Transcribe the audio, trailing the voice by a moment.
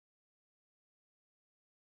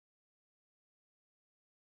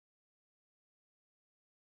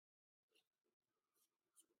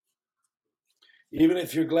Even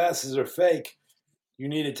if your glasses are fake, you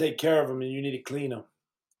need to take care of them and you need to clean them.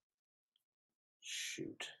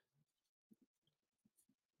 Shoot.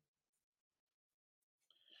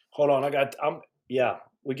 Hold on, yeah,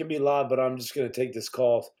 we can be live, but I'm just gonna take this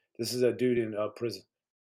call. This is a dude in prison.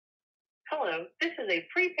 Hello, this is a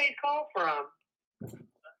prepaid call from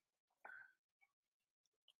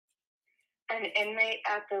an inmate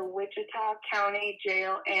at the Wichita County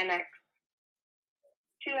Jail Annex.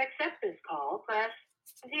 To accept this call, press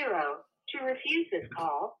 0. To refuse this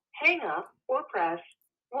call, hang up or press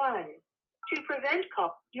 1. To prevent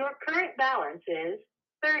call, your current balance is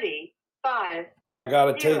 35. I'm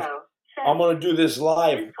gonna do this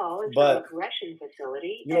live. This call is but from a correction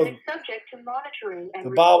facility you know, and is subject to monitoring and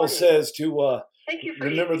the Bible recording. says to Thank you for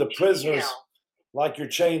remember the using prisoners GTL. like you're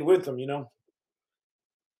chained with them. Hey, what's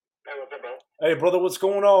up, bro? Hey, brother, what's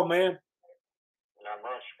going on, man? Not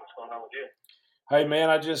much. What's going on with you? Hey, man,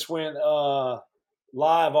 I just went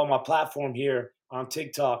live on my platform here on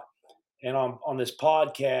TikTok and on this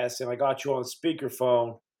podcast, and I got you on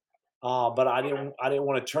speakerphone. But I didn't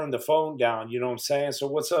want to turn the phone down. You know what I'm saying? So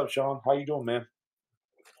what's up, Sean? How you doing, man?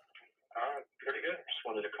 Pretty good. Just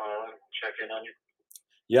wanted to call and check in on you.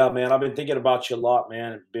 Yeah, man. I've been thinking about you a lot,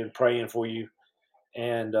 man. Been praying for you,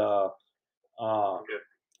 and I'm good.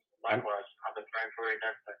 Likewise, I've been praying for you and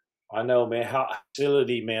everything. I know, man. How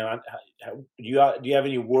facility, man? Do you have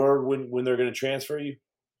any word when they're going to transfer you?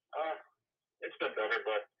 It's been better,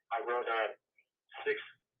 but I wrote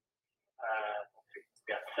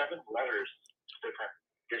 7 letters to different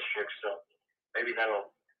districts, so maybe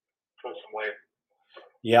that'll put some weight.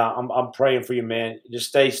 Yeah, I'm praying for you, man. Just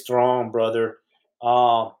stay strong, brother.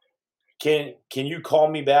 Can you call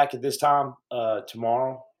me back at this time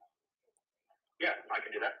tomorrow? Yeah, I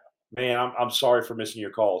can do that. Man, I'm sorry for missing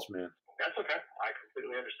your calls, man. That's okay. I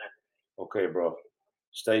completely understand. Okay, bro.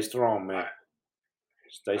 Stay strong, man. All right.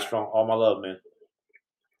 Stay strong. All my love, man.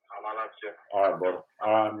 All my love too. All right, brother.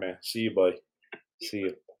 All right, man. See you, buddy. See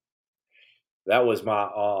you. That was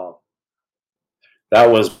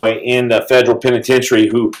in the federal penitentiary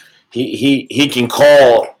who he can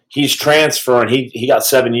call. He's transferring. He got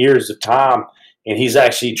 7 years of time, and he's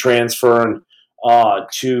actually transferring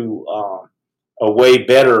to a way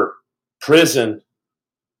better prison.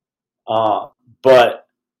 But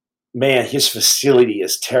man, his facility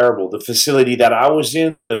is terrible. The facility that I was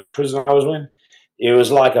in, the prison I was in, it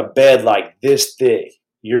was like a bed like this thick.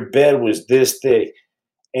 Your bed was this thick,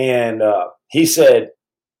 and he said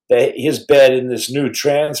that his bed in this new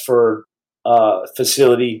transfer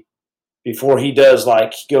facility before he does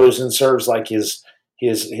like he goes and serves like his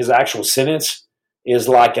actual sentence is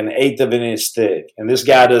like an eighth of an inch thick, and this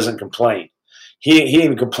guy doesn't complain. He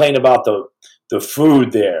didn't complain about the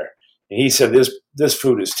food there, and he said this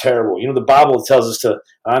food is terrible. You know, the Bible tells us to.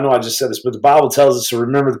 I know I just said this, but the Bible tells us to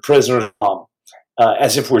remember the prisoner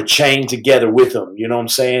as if we're chained together with them. You know what I'm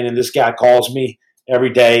saying? And this guy calls me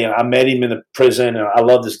every day, and I met him in the prison, and I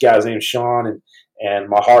love this guy's name, Sean, and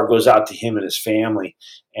my heart goes out to him and his family.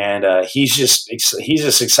 And he's just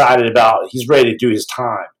excited about. He's ready to do his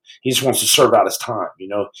time. He just wants to serve out his time. You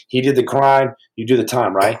know, he did the crime, you do the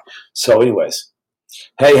time, right? So, anyways,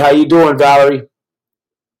 hey, how you doing, Valerie?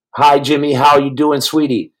 Hi, Jimmy. How you doing,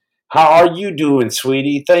 sweetie? How are you doing,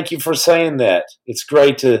 sweetie? Thank you for saying that. It's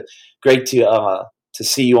great to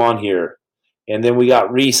see you on here. And then we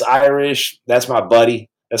got Reese Irish. That's my buddy.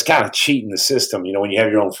 That's kind of cheating the system, you know, when you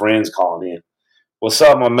have your own friends calling in. What's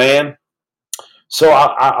up, my man? So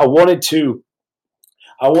I wanted to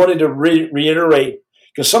reiterate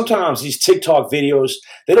because sometimes these TikTok videos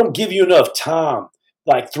they don't give you enough time,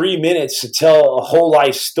 like 3 minutes to tell a whole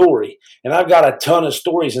life story. And I've got a ton of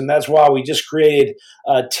stories, and that's why we just created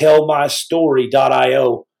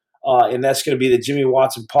tellmystory.io, and that's going to be the Jimmy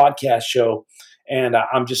Watson podcast show. And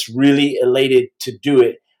I'm just really elated to do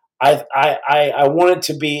it. I want it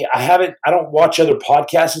to be. I don't watch other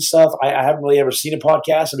podcasts and stuff. I haven't really ever seen a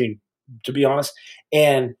podcast. I mean, to be honest,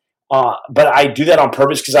 and but I do that on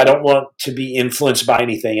purpose because I don't want to be influenced by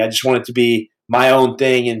anything. I just want it to be my own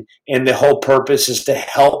thing, and the whole purpose is to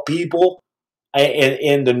help people.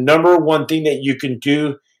 And the number one thing that you can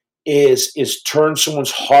do is turn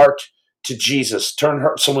someone's heart to Jesus,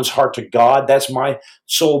 someone's heart to God. That's my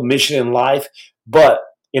sole mission in life. But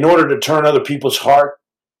in order to turn other people's heart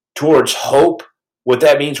towards hope, what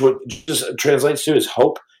that means, what Jesus translates to is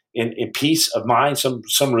hope in peace of mind, some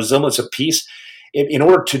resemblance of peace. In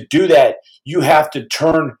order to do that, you have to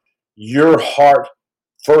turn your heart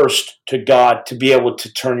first to God to be able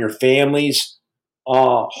to turn your family's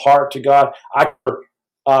heart to God. I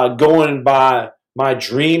going by my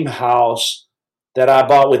dream house that I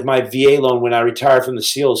bought with my VA loan when I retired from the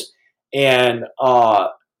SEALs, And I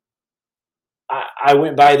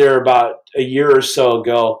went by there about a year or so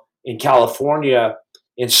ago in California,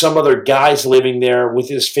 and some other guy's living there with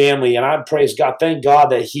his family. And I praise God, thank God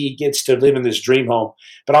that he gets to live in this dream home.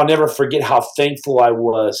 But I'll never forget how thankful I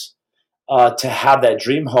was to have that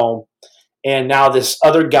dream home. And now this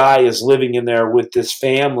other guy is living in there with this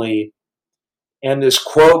family. And this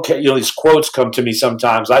quote, these quotes come to me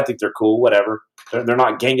sometimes. I think they're cool, whatever. They're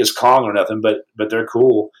not Genghis Kong or nothing, but they're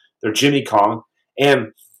cool. They're Jimmy Kong.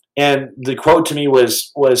 And the quote to me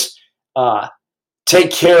was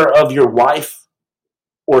take care of your wife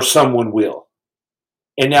or someone will.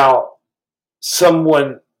 And now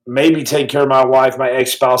someone maybe take care of my wife, my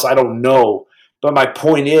ex-spouse, I don't know. But my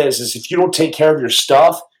point is if you don't take care of your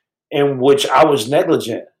stuff, in which I was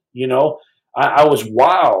negligent, I was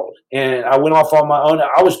wild and I went off on my own.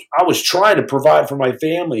 I was trying to provide for my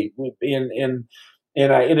family, and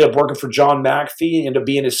I ended up working for John McAfee, ended up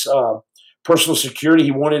being his personal security.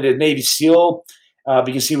 He wanted a Navy SEAL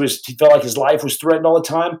because he felt like his life was threatened all the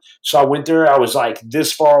time. So I went there. I was like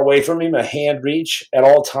this far away from him, a hand reach at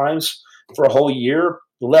all times for a whole year.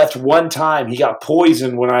 Left one time. He got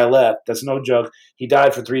poisoned when I left. That's no joke. He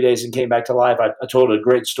died for 3 days and came back to life. I told a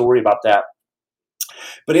great story about that.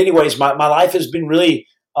 But anyways, my life has been really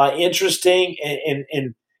interesting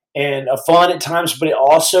and fun at times, but it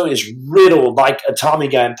also is riddled like a Tommy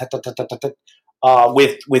gun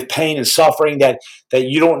with pain and suffering that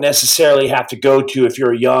you don't necessarily have to go to if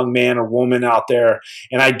you're a young man or woman out there.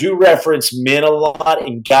 And I do reference men a lot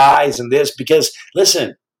and guys and this because,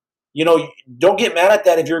 listen, don't get mad at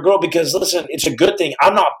that if you're a girl because, listen, it's a good thing.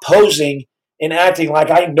 I'm not posing and acting like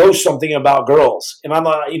I know something about girls. And I'm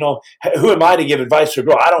not, who am I to give advice to a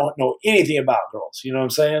girl? I don't know anything about girls. You know what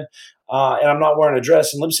I'm saying? And I'm not wearing a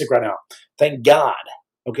dress and lipstick right now. Thank God.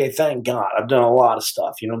 Okay, thank God. I've done a lot of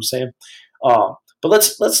stuff. You know what I'm saying? But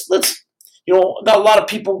let's got a lot of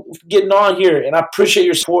people getting on here, and I appreciate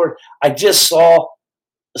your support. I just saw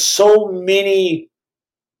so many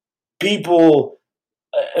people,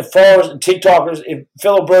 followers and TikTokers, and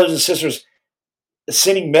fellow brothers and sisters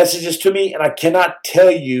sending messages to me, and I cannot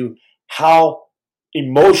tell you how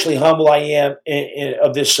emotionally humble I am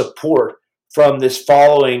of this support from this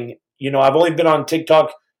following. I've only been on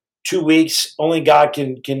TikTok 2 weeks. Only God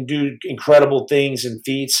can do incredible things and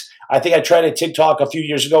feats. I think I tried a TikTok a few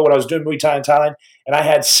years ago when I was doing Muay Thai in Thailand, and I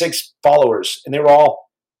had 6 followers, and they were all,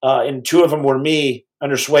 and 2 of them were me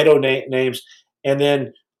under pseudo names, and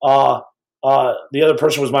then the other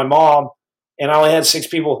person was my mom, and I only had 6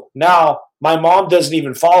 people. Now my mom doesn't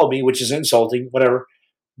even follow me, which is insulting, whatever.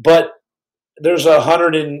 But there's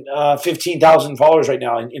 115,000 followers right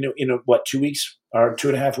now in 2 weeks or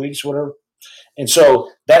 2.5 weeks, whatever. And so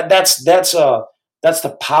that's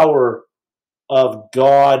the power of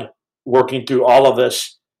God working through all of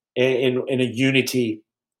us in a unity.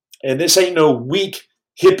 And this ain't no weak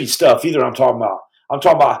hippie stuff either. I'm talking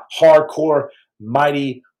about hardcore,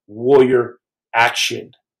 mighty warrior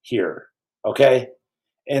action here. Okay.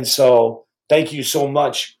 And so thank you so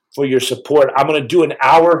much for your support. I'm going to do an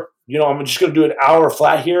hour. I'm just going to do an hour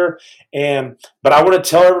flat here. But I want to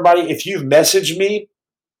tell everybody, if you've messaged me,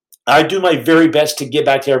 I do my very best to get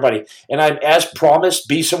back to everybody. And I'm, as promised,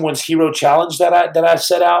 Be Someone's Hero Challenge that I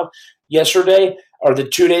set out yesterday or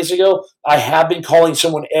 2 days ago. I have been calling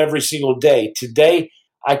someone every single day. Today,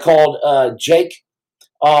 I called Jake.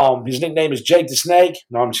 His nickname is Jake the Snake.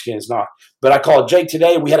 No, I'm just kidding. It's not. But I called Jake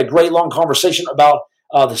today. We had a great long conversation about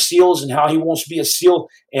the SEALs and how he wants to be a SEAL.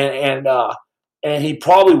 And he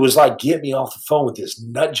probably was like, get me off the phone with this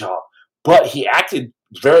nut job. But he acted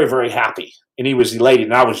very, very happy. And he was elated.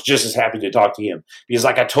 And I was just as happy to talk to him. Because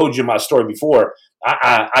like I told you in my story before,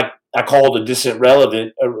 I called a distant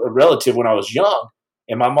relative when I was young.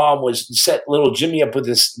 And my mom set little Jimmy up with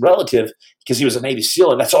this relative because he was a Navy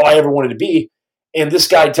SEAL. And that's all I ever wanted to be. And this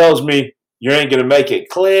guy tells me, you ain't going to make it.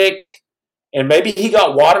 Click. And maybe he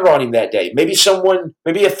got water on him that day. Maybe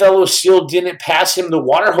a fellow SEAL didn't pass him the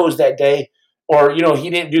water hose that day. Or, he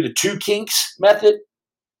didn't do the 2 kinks method.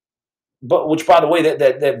 But which, by the way,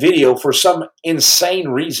 that video, for some insane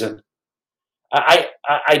reason, I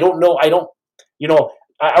don't know.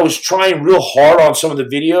 I was trying real hard on some of the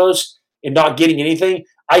videos and not getting anything.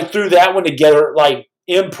 I threw that one together like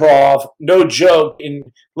improv, no joke, and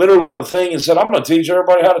literal thing, and said, I'm going to teach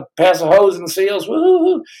everybody how to pass a hose in the SEALs.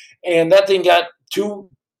 Woo-hoo-hoo. And that thing got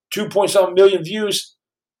 2.7 million views.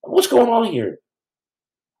 What's going on here?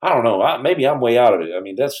 I don't know. Maybe I'm way out of it. I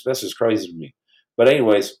mean, that's just crazy to me. But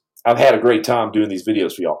anyways, I've had a great time doing these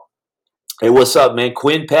videos for y'all. Hey, what's up, man?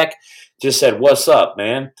 Quinn Peck just said, what's up,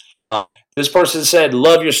 man? This person said,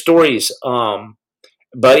 love your stories,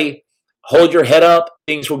 buddy. Hold your head up.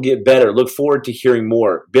 things will get better. Look forward to hearing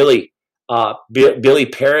more. Billy, Billy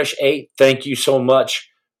Parrish 8, thank you so much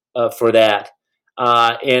for that.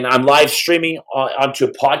 And I'm live streaming onto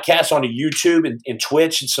a podcast, onto YouTube and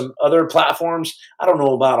Twitch and some other platforms. I don't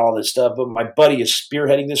know about all this stuff, but my buddy is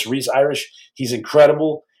spearheading this. Reese Irish, he's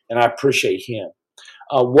incredible, and I appreciate him.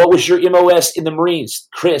 What was your MOS in the Marines?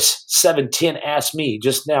 Chris 710 asked me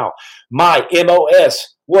just now. My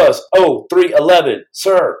MOS was 0311,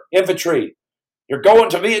 sir, infantry. You're going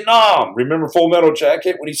to Vietnam. Remember Full Metal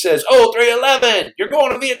Jacket when he says, 0311, you're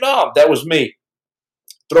going to Vietnam? That was me.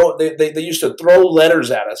 They used to throw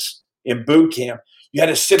letters at us in boot camp. You had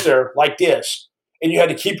to sit there like this, and you had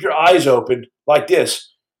to keep your eyes open like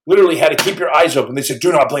this. Literally had to keep your eyes open. They said,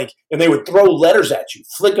 do not blink. And they would throw letters at you,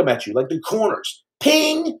 flick them at you like the corners.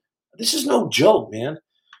 Ping! This is no joke, man.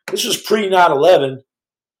 This was pre-9/11.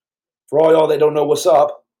 For all y'all that don't know what's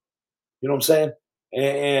up, you know what I'm saying?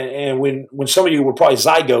 And when some of you were probably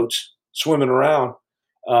zygotes swimming around,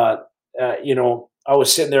 you know, I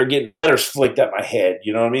was sitting there getting letters flicked at my head.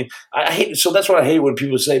 You know what I mean? I hate. So that's what I hate when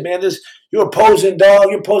people say, "Man, you're posing,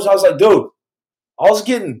 dog. You're posing." I was like, dude, I was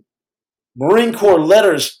getting Marine Corps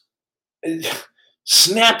letters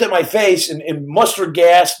snapped at my face and mustard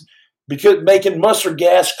gas. Because making mustard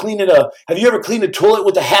gas, cleaning have you ever cleaned a toilet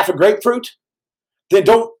with a half a grapefruit? Then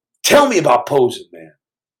don't tell me about posing, man.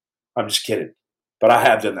 I'm just kidding. But I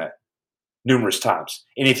have done that numerous times.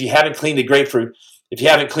 And if you haven't cleaned a grapefruit, if you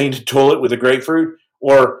haven't cleaned a toilet with a grapefruit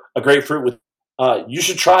or a grapefruit with, you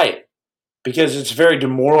should try it because it's very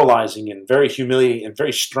demoralizing and very humiliating and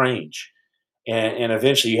very strange. And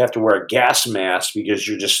eventually you have to wear a gas mask because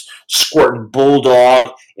you're just squirting bulldog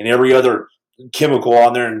and every other chemical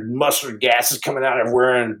on there, and mustard gas is coming out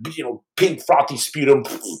everywhere, and pink frothy sputum.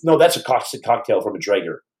 No, that's a caustic cocktail from a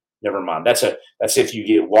Draeger. Never mind. That's if you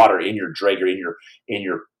get water in your Draeger, in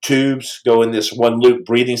your tubes, go in this one loop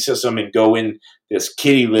breathing system, and go in this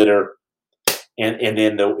kitty litter, and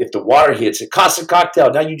then if the water hits it, caustic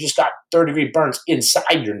cocktail. Now you just got 3rd-degree burns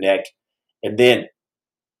inside your neck, and then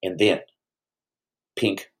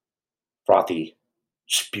pink frothy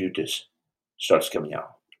sputus starts coming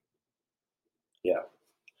out. Yeah.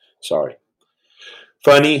 Sorry.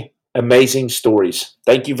 Funny, amazing stories.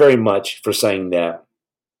 Thank you very much for saying that.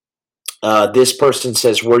 This person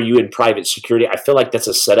says, were you in private security? I feel like that's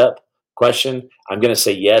a setup question. I'm going to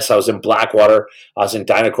say yes. I was in Blackwater. I was in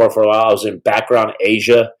Dynacorp for a while. I was in background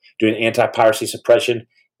Asia doing anti-piracy suppression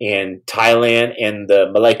in Thailand and the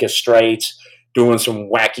Malacca Straits doing some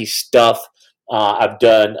wacky stuff. I've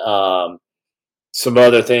done some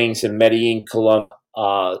other things in Medellin, Colombia,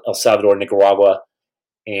 El Salvador, Nicaragua,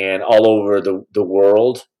 and all over the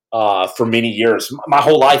world for many years. My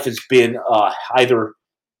whole life has been either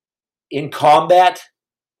in combat.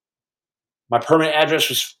 My permanent address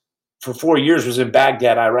was for 4 years was in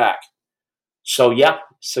Baghdad, Iraq. So yeah,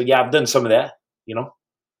 I've done some of that,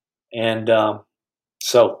 and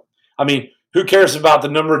so I mean, who cares about the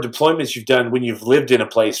number of deployments you've done when you've lived in a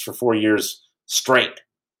place for 4 years straight?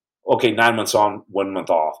 Okay, 9 months on, 1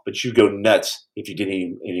 month off, but you go nuts if you did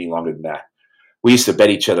any longer than that. We used to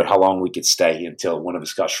bet each other how long we could stay until one of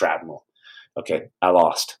us got shrapnel. Okay, I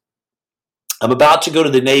lost. I'm about to go to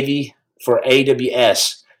the Navy for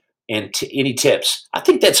AWS, and any tips? I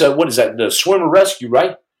think that's what is that? The swimmer rescue,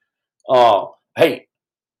 right? Hey,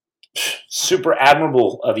 super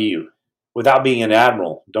admirable of you. Without being an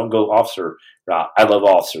admiral, don't go officer route. I love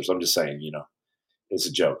officers. I'm just saying, it's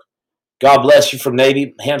a joke. God bless you from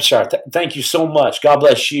Navy Hampshire. Thank you so much. God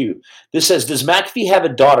bless you. This says, does McAfee have a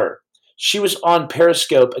daughter? She was on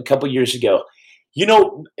Periscope a couple years ago.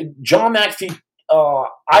 John McAfee,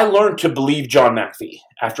 I learned to believe John McAfee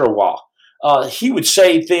after a while. He would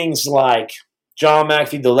say things like, John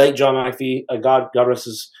McAfee, the late John McAfee, God rest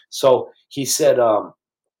his soul, he said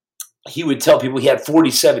he would tell people he had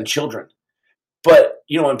 47 children. But,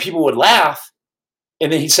 and people would laugh,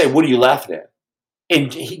 and then he'd say, what are you laughing at? And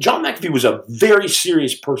John McAfee was a very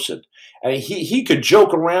serious person. I mean, he could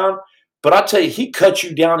joke around, but I'll tell you, he cut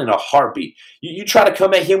you down in a heartbeat. You try to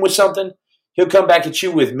come at him with something, he'll come back at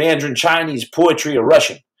you with Mandarin Chinese, poetry, or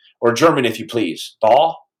Russian, or German, if you please.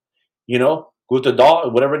 Da, Gute Da,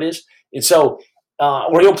 whatever it is. And so,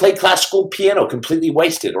 or he'll play classical piano completely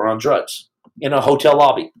wasted or on drugs in a hotel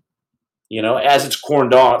lobby. As it's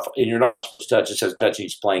corned off and you're not supposed to touch, it says touch, and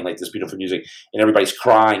he's playing like this beautiful music, and everybody's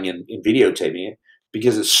crying and videotaping it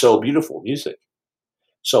because it's so beautiful music.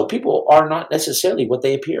 So people are not necessarily what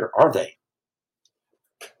they appear, are they?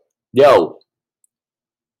 Yo,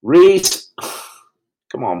 Reese,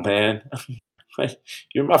 come on, man.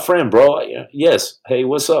 You're my friend, bro. Yes. Hey,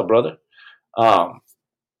 what's up, brother?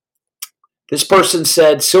 This person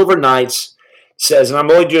said, Silver Knights says, and I'm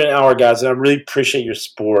only doing an hour, guys, and I really appreciate your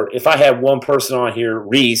support. If I have one person on here,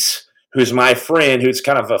 Reese, who's my friend, who's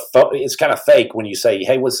kind of it's kind of fake when you say,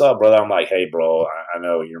 "Hey, what's up, brother?" I'm like, "Hey, bro, I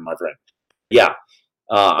know you're my friend." Yeah,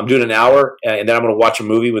 I'm doing an hour, and then I'm going to watch a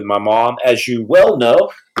movie with my mom. As you well know,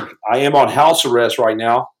 I am on house arrest right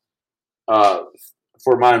now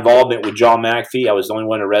for my involvement with John McAfee. I was the only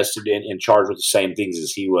one arrested and charged with the same things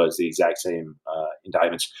as he was, the exact same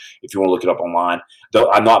indictments, if you want to look it up online.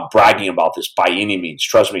 Though I'm not bragging about this by any means.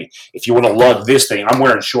 Trust me, if you want to lug this thing, I'm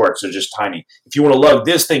wearing shorts, they're just tiny. If you want to lug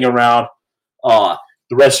this thing around the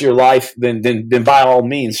rest of your life, then by all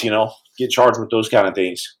means, get charged with those kind of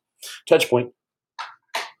things. Touchpoint.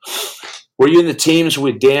 Were you in the teams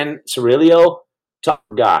with Dan Cirillo? Top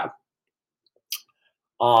guy.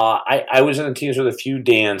 I was in the teams with a few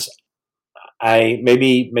Dans.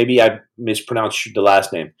 Maybe I mispronounced the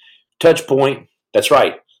last name. Touchpoint. That's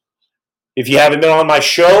right. If you haven't been on my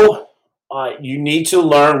show, you need to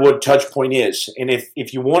learn what Touchpoint is. And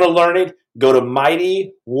if you want to learn it, go to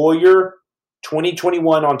Mighty Warrior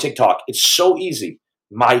 2021 on TikTok. It's so easy.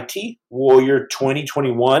 Mighty Warrior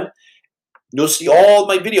 2021. You'll see all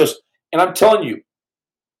my videos. And I'm telling you,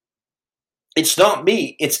 it's not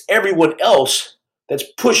me. It's everyone else that's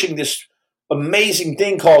pushing this amazing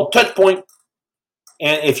thing called Touchpoint.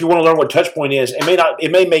 And if you want to learn what Touchpoint is,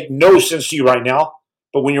 it may make no sense to you right now,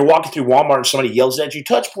 but when you're walking through Walmart and somebody yells at you,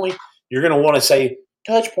 Touchpoint, you're going to want to say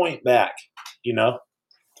Touchpoint back, All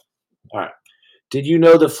right. Did you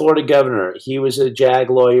know the Florida governor? He was a JAG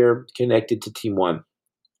lawyer connected to Team One.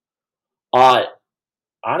 I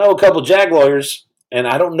know a couple JAG lawyers, and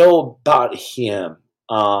I don't know about him.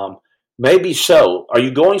 Maybe so. Are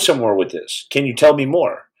you going somewhere with this? Can you tell me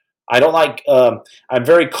more? I don't like. I'm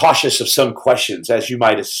very cautious of some questions, as you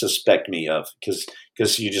might suspect me of,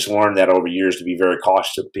 because you just learn that over years to be very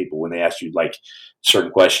cautious of people when they ask you like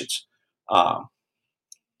certain questions.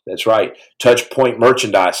 That's right. Touchpoint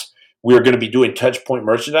merchandise. We're going to be doing Touchpoint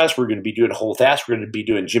merchandise. We're going to be doing Whole Fast. We're going to be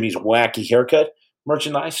doing Jimmy's wacky haircut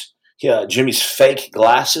merchandise. Yeah, Jimmy's fake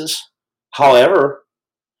glasses. However,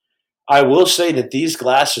 I will say that these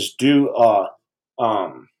glasses do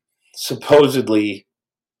supposedly,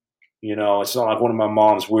 it's not like one of my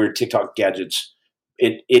mom's weird TikTok gadgets.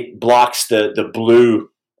 It blocks the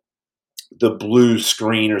blue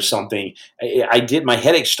screen or something. My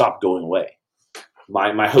headaches stopped going away.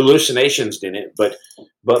 My hallucinations didn't, but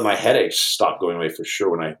my headaches stopped going away for sure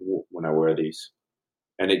when I wear these,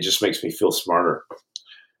 and it just makes me feel smarter.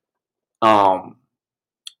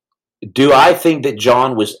 Do I think that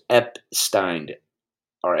John was Epstein,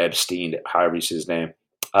 however you say his name?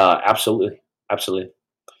 Absolutely. Absolutely.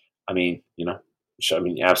 I mean,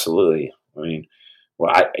 absolutely.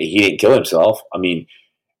 He didn't kill himself.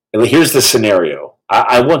 Here's the scenario.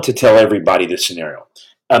 I want to tell everybody this scenario.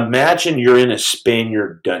 Imagine you're in a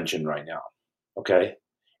Spaniard dungeon right now, okay?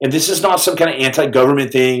 And this is not some kind of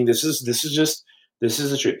anti-government thing. This is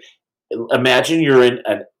the truth. Imagine you're in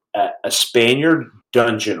a Spaniard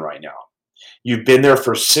dungeon right now. You've been there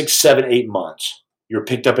for 6, 7, 8 months. You're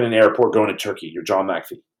picked up in an airport going to Turkey. You're John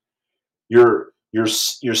McAfee. You're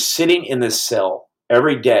sitting in this cell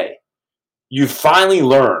every day. You finally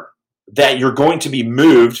learn that you're going to be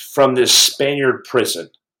moved from this Spaniard prison,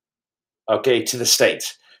 okay, to the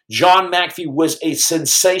States. John McAfee was a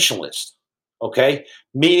sensationalist, okay,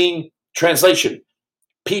 meaning, translation,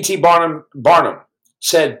 P.T. Barnum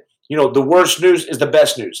said, the worst news is the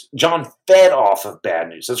best news. John fed off of bad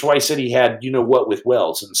news. That's why he said he had, what with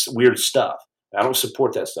Wells and weird stuff. I don't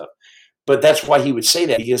support that stuff. But that's why he would say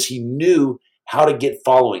that, because he knew how to get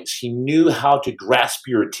followings. He knew how to grasp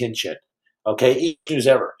your attention. Okay, each news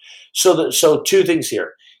ever. So two things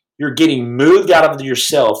here. You're getting moved out of your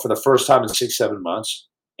cell for the first time in 6, 7 months,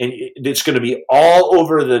 and it's going to be all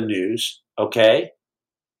over the news. Okay,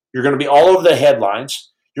 you're going to be all over the headlines.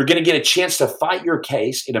 You're going to get a chance to fight your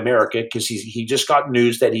case in America because he just got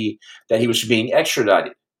news that he was being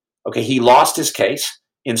extradited. Okay, he lost his case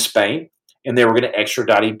in Spain, and they were going to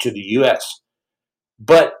extradite him to the U.S.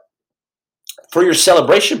 But for your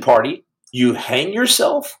celebration party, you hang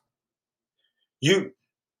yourself. You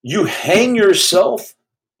hang yourself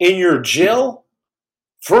in your jail.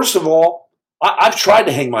 First of all, I've tried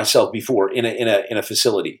to hang myself before in a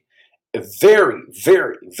facility. Very,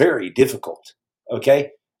 very, very difficult.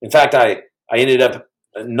 Okay. In fact, I ended up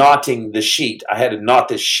knotting the sheet. I had to knot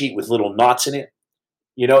this sheet with little knots in it,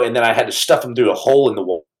 and then I had to stuff them through a hole in the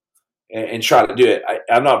wall and try to do it.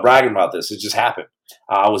 I'm not bragging about this. It just happened.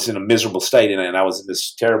 I was in a miserable state, and I was in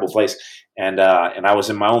this terrible place, and I was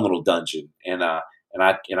in my own little dungeon, and I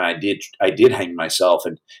did hang myself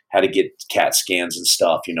and had to get CAT scans and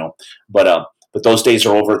stuff, But but those days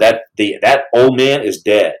are over. That old man is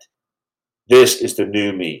dead. This is the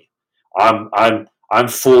new me. I'm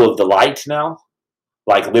full of the light now,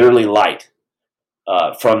 like literally light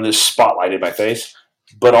from this spotlight in my face,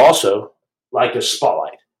 but also like a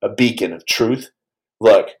spotlight, a beacon of truth.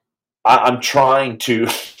 Look, I'm trying to,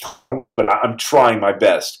 but I'm trying my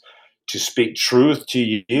best to speak truth to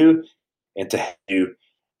you and to help you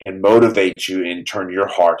and motivate you and turn your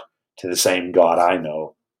heart to the same God I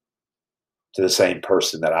know, to the same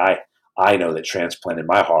person that I know that transplanted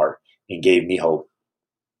my heart and gave me hope.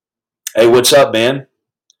 Hey, what's up, man?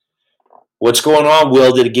 What's going on?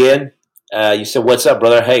 Will did again. You said, what's up,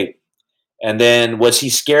 brother? Hey. And then, was he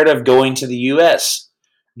scared of going to the U.S.?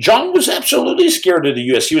 John was absolutely scared of the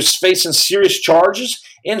U.S. He was facing serious charges,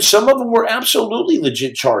 and some of them were absolutely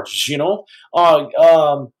legit charges. He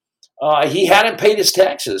hadn't paid his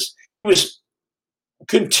taxes. He was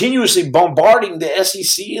continuously bombarding the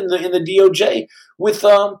SEC and the DOJ with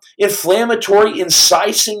inflammatory,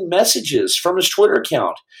 inciting messages from his Twitter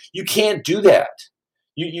account. You can't do that.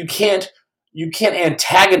 You can't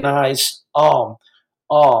antagonize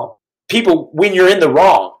people when you're in the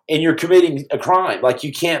wrong and you're committing a crime. Like,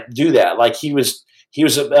 you can't do that. Like, he was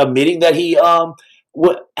admitting that he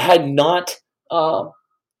had not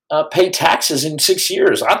paid taxes in 6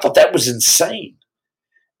 years. I thought that was insane,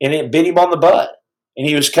 and it bit him on the butt. And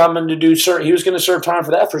he was coming to do he was going to serve time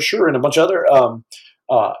for that for sure, and a bunch of other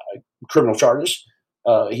criminal charges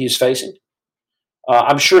he's facing.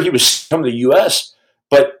 I'm sure he was coming to the U.S.,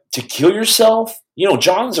 but to kill yourself,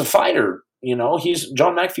 John's a fighter.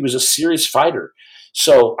 John McAfee was a serious fighter.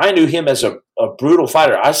 So I knew him as a brutal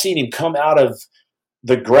fighter. I seen him come out of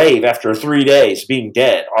the grave after 3 days being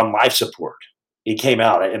dead on life support. He came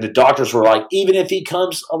out, and the doctors were like, even if he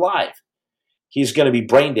comes alive, he's going to be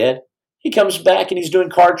brain dead. He comes back and he's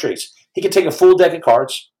doing card tricks. He can take a full deck of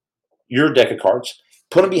cards, your deck of cards,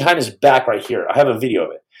 put them behind his back right here. I have a video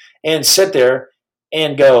of it. And sit there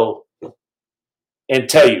and go and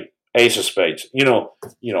tell you, ace of spades,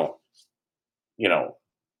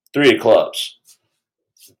 three of clubs,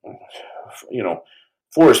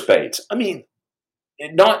 four of spades. I mean,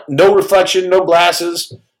 no reflection, no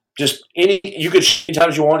glasses, just you could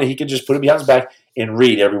anytime you want, and he could just put it behind his back and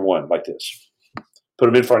read every one like this. Put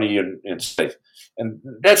them in front of you and say, and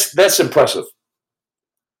that's impressive.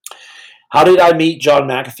 How did I meet John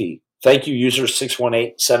McAfee? Thank you, user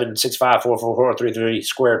 618-765-44433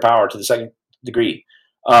 squared power to the second degree.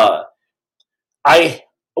 I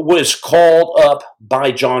was called up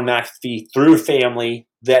by John McAfee through family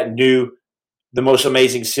that knew the most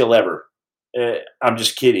amazing SEAL ever. I'm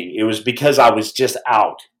just kidding. It was because I was just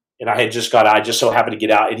out, and I just so happened to get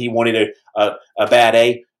out, and he wanted a bad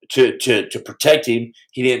A to protect him.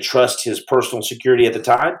 He didn't trust his personal security at the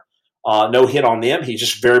time. No hit on them. He's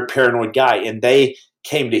just a very paranoid guy, and they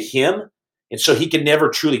came to him, and so he could never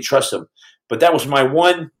truly trust them. But that was my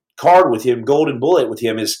one card with him, golden bullet with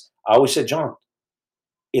him, is I always said, John,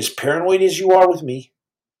 as paranoid as you are with me,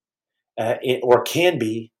 or can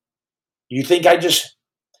be, one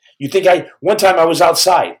time I was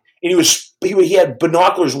outside, and he had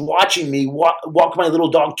binoculars watching me walk my little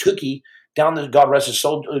dog Tookie down God rest his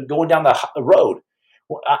soul, going down the road.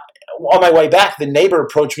 On my way back, the neighbor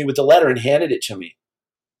approached me with the letter and handed it to me.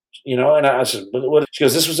 And I said, "What?" She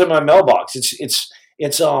goes, "This was in my mailbox. It's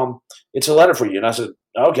a letter for you." And I said,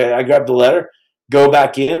 "Okay." I grabbed the letter, go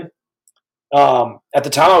back in. At the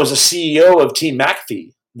time, I was the CEO of Team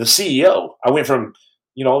McAfee, the CEO. I went from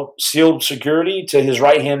SEAL security to his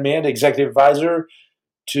right hand man, to executive advisor,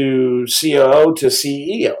 to COO to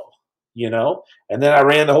CEO. And then I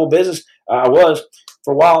ran the whole business. I was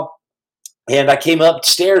for a while. And I came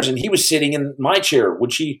upstairs, and he was sitting in my chair,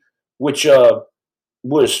 which was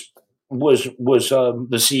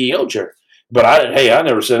the CEO chair. But I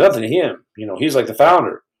never said nothing to him. He's like the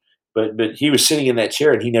founder, but he was sitting in that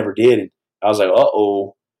chair, and he never did. And I was like,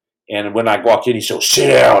 uh-oh. And when I walked in, he said, "Sit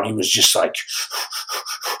down." He was just like,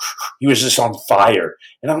 he was just on fire.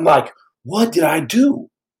 And I'm like, what did I do?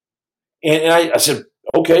 And I said,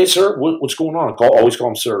 "Okay, sir, what's going on?" Always call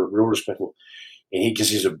him sir, real respectful. And because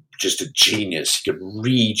he's just a genius, he could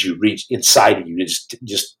read inside of you.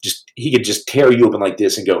 He could just tear you open like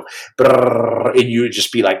this and go, and you would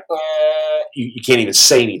just be like, you can't even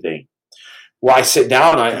say anything. Well, I sit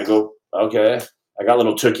down and I go, okay. I got a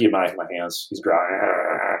little Tookie in my hands. He's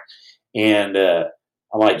growling, and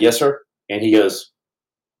I'm like, "Yes, sir." And he goes,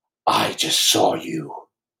 "I just saw you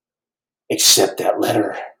accept that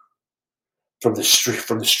letter from the street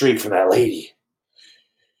from that lady.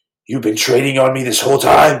 You've been trading on me this whole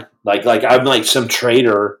time." Like I'm like some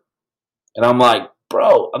traitor. And I'm like,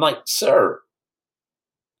 "Bro," I'm like, sir,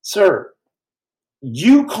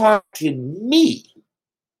 you contacted me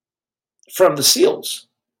from the SEALs,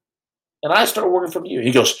 and I started working from you.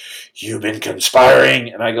 He goes, you've been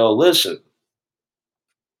conspiring. And I go, listen,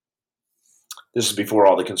 this is before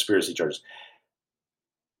all the conspiracy charges.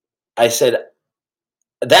 I said,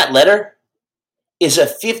 that letter is a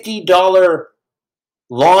 $50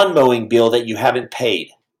 lawn mowing bill that you haven't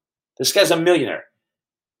paid. This guy's a millionaire.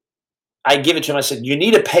 I give it to him. I said, you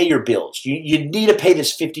need to pay your bills. You need to pay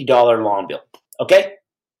this $50 lawn bill. Okay?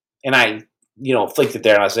 And I, flicked it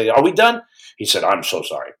there and I said, are we done? He said, I'm so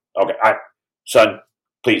sorry. Okay. Son,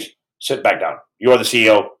 please sit back down. You are the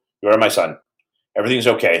CEO. You are my son. Everything's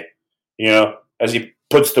okay. As he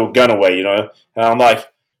puts the gun away, and I'm like,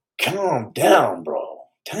 calm down, bro.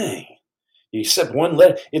 Dang. You accept one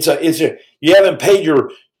letter. You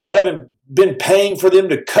haven't been paying for them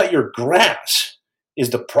to cut your grass is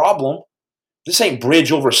the problem. This ain't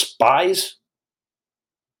bridge over spies.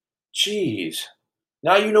 Jeez.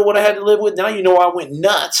 Now you know what I had to live with. Now you know I went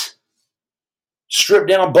nuts. Stripped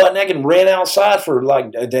down butt naked and ran outside for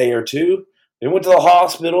like a day or two. Then went to the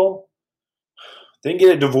hospital. Then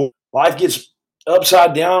get a divorce. Life gets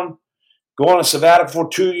upside down. Go on a sabbatical for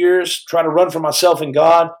 2 years. Try to run for myself and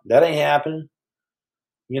God. That ain't happening.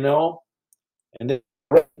 And then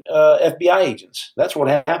FBI agents. That's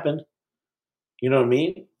what happened. You know what I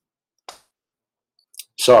mean?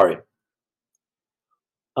 Sorry.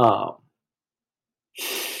 A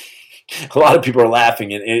lot of people are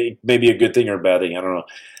laughing, and it may be a good thing or a bad thing. I don't know.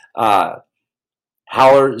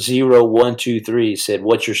 Howler0123 said,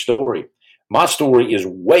 what's your story? My story is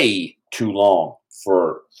way too long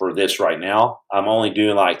for this right now. I'm only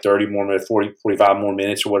doing like 30 more minutes, 45 more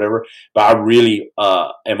minutes or whatever. But I really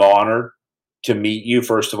am honored to meet you,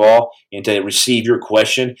 first of all, and to receive your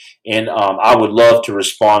question. And I would love to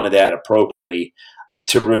respond to that appropriately.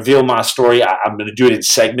 To reveal my story, I'm going to do it in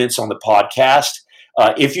segments on the podcast.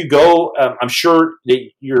 If you go, I'm sure that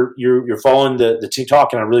you're following the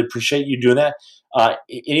TikTok, and I really appreciate you doing that.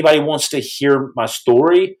 Anybody wants to hear my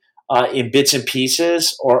story in bits and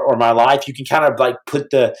pieces or my life, you can kind of like put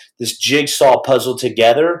this jigsaw puzzle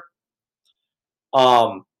together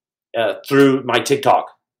through my TikTok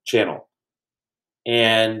channel.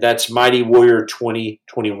 And that's Mighty Warrior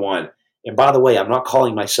 2021. And by the way, I'm not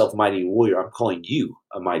calling myself Mighty Warrior. I'm calling you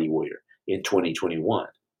a Mighty Warrior in 2021.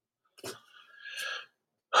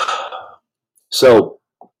 So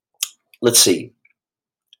let's see.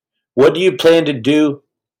 What do you plan to do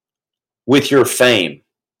with your fame?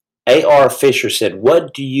 A.R. Fisher said,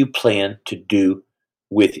 what do you plan to do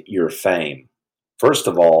with your fame? First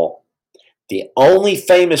of all, the only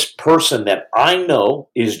famous person that I know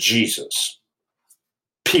is Jesus.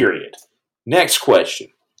 Period. Next question.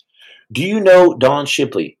 Do you know Don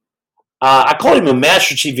Shipley? I called him a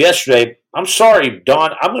Master Chief yesterday. I'm sorry,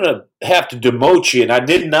 Don. I'm going to have to demote you. And I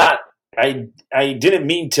didn't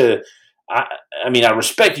mean to. I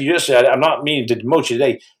respect you yesterday. I'm not meaning to demote you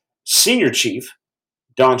today. Senior Chief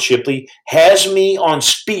Don Shipley has me on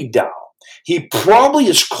speed dial. He probably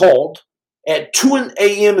is called at 2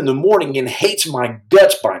 a.m. in the morning and hates my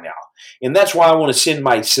guts by now. And that's why I want to send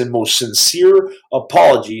my most sincere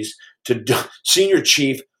apologies to Senior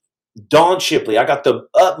Chief Don Shipley. I got the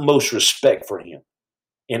utmost respect for him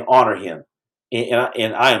and honor him.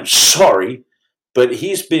 And I am sorry, but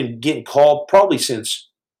he's been getting called probably since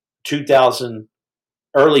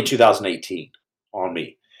early 2018 on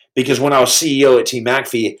me. Because when I was CEO at Team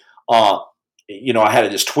McAfee, I had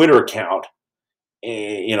this Twitter account,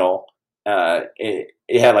 it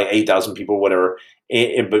had like 8,000 people, whatever.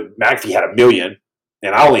 But McAfee had 1 million,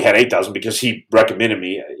 and I only had 8,000 because he recommended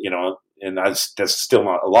me, and that's still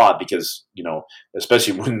not a lot because,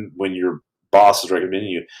 especially when your boss is recommending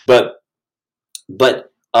you. But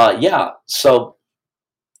yeah, so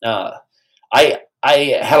I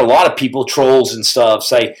had a lot of people, trolls and stuff,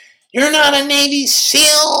 say, you're not a Navy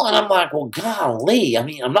SEAL, and I'm like, well, golly, I'm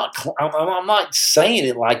not saying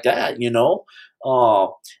it like that,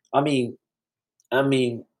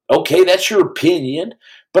 okay, that's your opinion,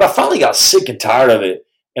 but I finally got sick and tired of it,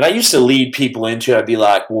 and I used to lead people into it. I'd be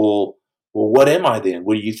like, well, what am I then?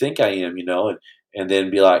 What do you think I am, and then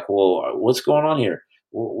be like, well, what's going on here?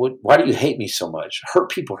 Why do you hate me so much? Hurt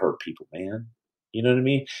people, man. You know what I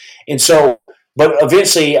mean? And so, but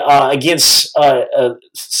eventually, against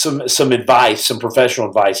some advice, some professional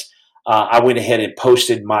advice, I went ahead and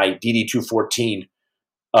posted my DD-214,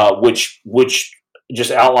 which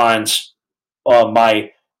just outlines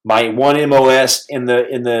my 1 MOS in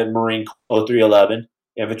the Marine Corps 0311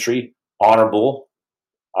 infantry, honorable.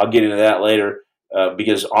 I'll get into that later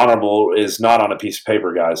because honorable is not on a piece of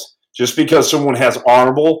paper, guys. Just because someone has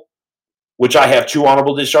honorable which I have 2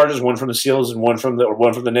 honorable discharges, one from the SEALs and one from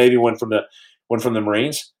the Navy, one from the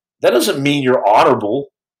Marines. That doesn't mean you're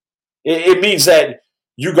honorable. It means that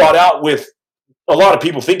you got out with a lot of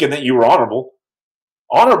people thinking that you were honorable.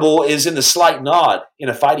 Honorable is in the slight nod in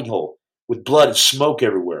a fighting hole with blood and smoke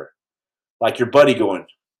everywhere, like your buddy going,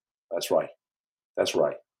 "That's right, that's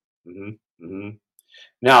right." Mm-hmm, mm-hmm.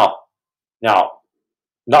 Now,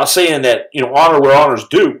 not saying that honor where honor's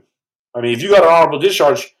due. I mean, if you got an honorable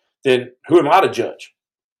discharge, then who am I to judge?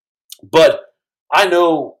 But I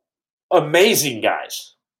know amazing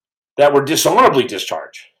guys that were dishonorably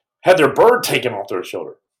discharged, had their bird taken off their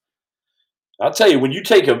shoulder. I'll tell you, when you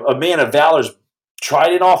take a man of valor's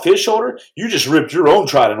trident off his shoulder, you just ripped your own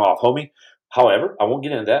trident off, homie. However, I won't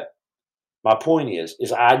get into that. My point is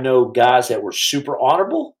I know guys that were super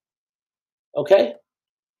honorable. Okay,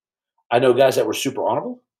 I know guys that were super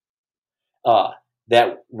honorable,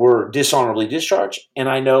 that were dishonorably discharged, and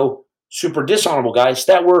I know super dishonorable guys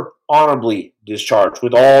that were honorably discharged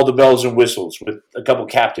with all the bells and whistles, with a couple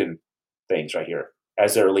captain things right here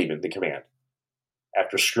as they're leaving the command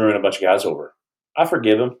after screwing a bunch of guys over. I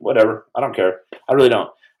forgive them, whatever. I don't care. I really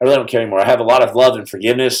don't care anymore. I have a lot of love and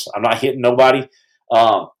forgiveness. I'm not hitting nobody.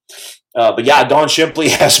 But yeah, Don Shipley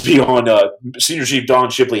has me on, Senior Chief Don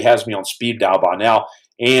Shipley has me on speed dial by now,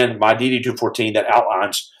 and my DD-214 that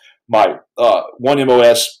outlines my 1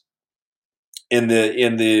 MOS in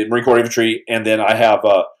the Marine Corps Infantry, and then I have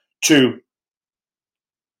two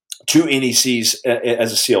NECs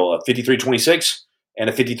as a SEAL, a 5326 and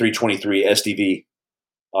a 5323 SDV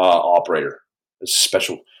operator,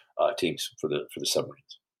 special teams for the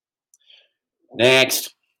submarines.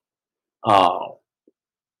 Next,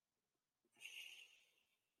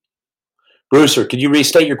 Brewster, could you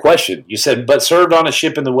restate your question? You said, but served on a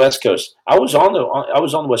ship in the West Coast. I was on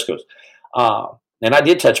the West Coast, and I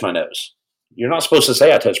did touch my nose. You're not supposed to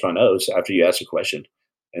say I touched my nose after you ask a question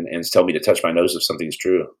and tell me to touch my nose if something's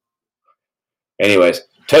true. Anyways,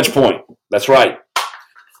 touch point. That's right.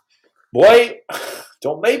 Boy,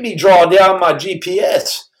 don't make me draw down my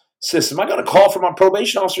GPS system. I got a call from my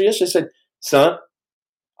probation officer yesterday. Said, son,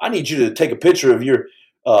 I need you to take a picture of your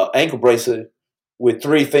ankle bracelet with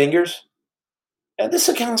 3 fingers. And this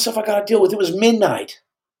is the kind of stuff I got to deal with. It was midnight.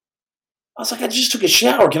 I was like, I just took a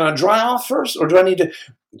shower. Can I dry off first? Or do I need to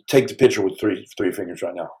take the picture with three fingers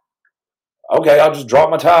right now? Okay, I'll just drop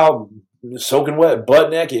my towel, soaking wet, butt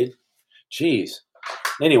naked. Jeez.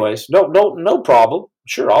 Anyways, no problem.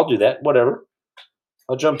 Sure, I'll do that. Whatever.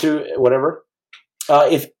 I'll jump to whatever.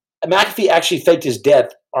 If McAfee actually faked his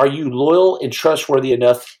death, are you loyal and trustworthy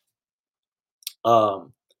enough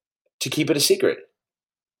to keep it a secret?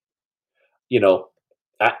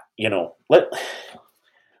 I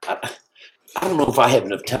don't know if I have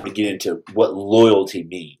enough time to get into what loyalty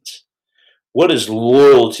means. What does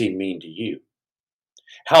loyalty mean to you?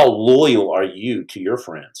 How loyal are you to your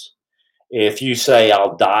friends? If you say,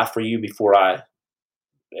 I'll die for you before I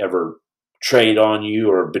ever trade on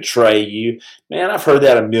you or betray you, man, I've heard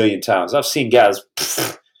that a million times. I've seen guys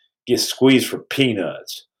get squeezed for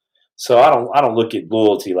peanuts. So I don't look at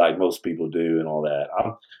loyalty like most people do and all that.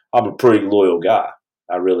 I'm a pretty loyal guy.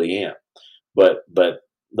 I really am. But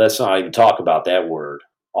let's not even talk about that word.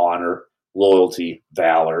 Honor, loyalty,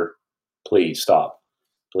 valor. Please stop.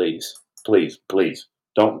 Please.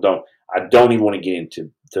 Don't. I don't even want to get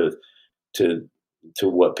into to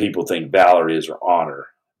what people think valor is or honor,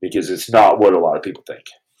 because it's not what a lot of people think.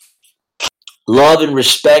 Love and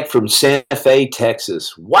respect from Santa Fe,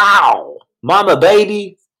 Texas. Wow. Mama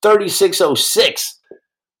baby 3606.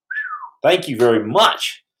 Thank you very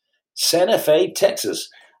much. Santa Fe, Texas.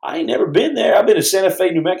 I ain't never been there. I've been to Santa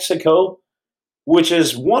Fe, New Mexico, which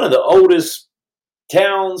is one of the oldest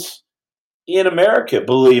towns in America,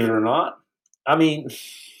 believe it or not. I mean,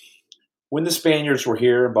 when the Spaniards were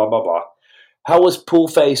here, blah, blah, blah. How was pool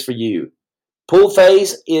phase for you? Pool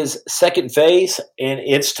phase is second phase, and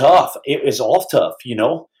it's tough. It is all tough,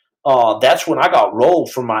 That's when I got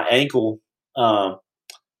rolled from my ankle. I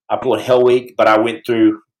put Hell Week, but I went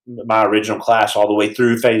through my original class all the way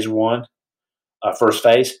through phase 1. First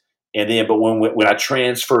phase, and then, but when I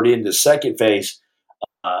transferred into second phase,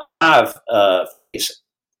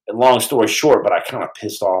 long story short, but I kind of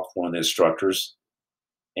pissed off one of the instructors,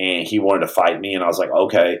 and he wanted to fight me, and I was like,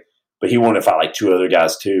 okay, but he wanted to fight like 2 other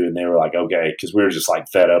guys too, and they were like, okay, because we were just like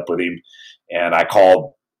fed up with him, and I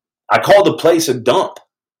called the place a dump.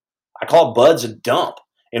 I called Bud's a dump,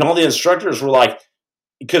 and all the instructors were like,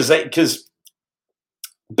 because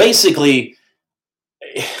basically.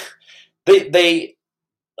 They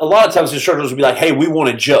a lot of times the instructors will be like, hey, we want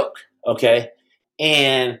a joke, okay?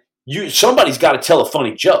 And somebody's got to tell a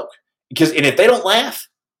funny joke, and if they don't laugh,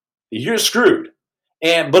 you're screwed.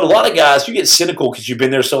 But a lot of guys, you get cynical because you've been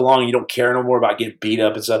there so long, you don't care no more about getting beat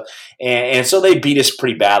up and stuff. And so they beat us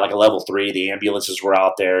pretty bad, like a level 3. The ambulances were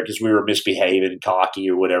out there because we were misbehaving and cocky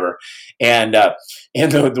or whatever. And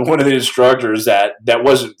one of the instructors that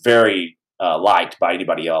wasn't very liked by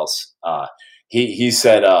anybody else, he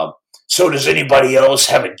said, so does anybody else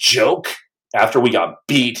have a joke? After we got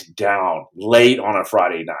beat down late on a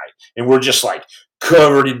Friday night. And we're just like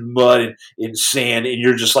covered in mud and in sand, and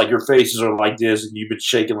you're just like, your faces are like this, and you've been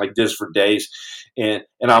shaking like this for days. And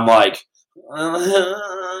I'm like,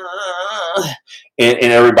 and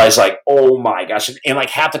everybody's like, oh my gosh. And like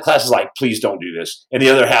half the class is like, please don't do this. And the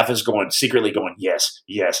other half is secretly going, yes,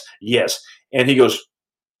 yes, yes. And he goes,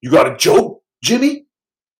 you got a joke, Jimmy?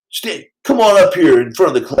 Come on up here in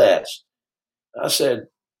front of the class. I said,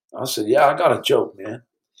 yeah, I got a joke, man.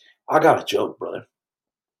 I got a joke, brother.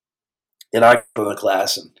 And I go to the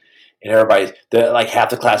class, and everybody, like half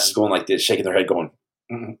the class is going like this, shaking their head, going,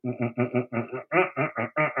 and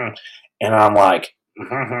I'm like,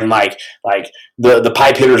 and like the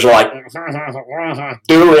pipe hitters are like,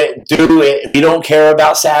 do it. We don't care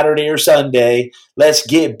about Saturday or Sunday. Let's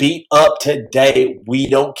get beat up today. We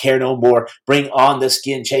don't care no more. Bring on the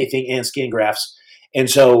skin chafing and skin grafts. And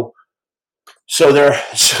so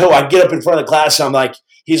I get up in front of the class, and I'm like,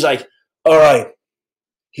 he's like, all right.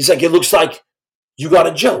 He's like, it looks like you got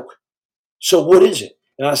a joke. So what is it?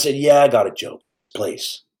 And I said, yeah, I got a joke.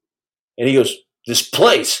 Place. And he goes, this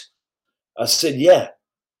place? I said, yeah,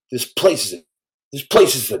 this place is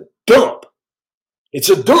a dump. It's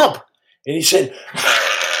a dump. And he said,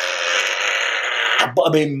 I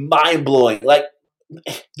mean, mind-blowing. Like,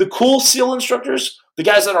 the cool SEAL instructors, the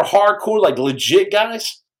guys that are hardcore, like legit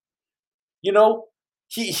guys, you know,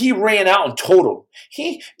 he ran out and told him.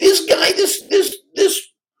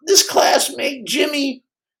 This classmate, Jimmy,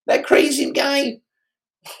 that crazy guy,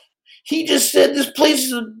 he just said this place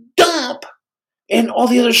is a dump. And all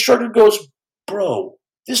the other instructor goes, bro,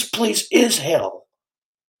 this place is hell.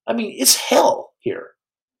 I mean, it's hell here.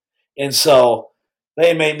 And so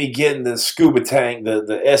they made me get in the scuba tank,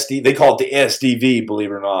 the SD, they call it the SDV, believe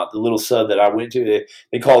it or not, the little sub that I went to.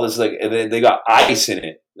 They call this, like, and they got ice in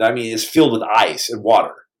it. I mean, it's filled with ice and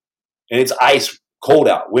water. And it's ice cold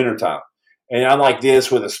out, wintertime. And I'm like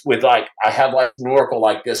this with like, I have like snorkel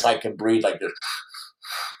like this. I can breathe like this,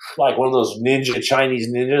 like one of those Chinese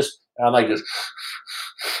ninjas. And I'm like this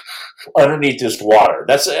underneath this water.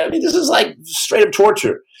 This is like straight up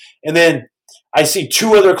torture. And then I see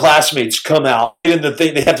 2 other classmates come out in the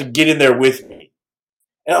thing. They have to get in there with me.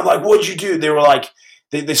 And I'm like, what'd you do? They were like,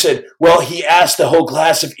 they said, well, he asked the whole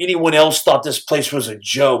class if anyone else thought this place was a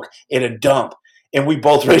joke and a dump. And we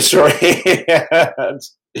both raised our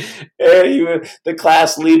hands. And the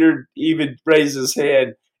class leader even raised his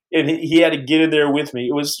hand, and he had to get in there with me.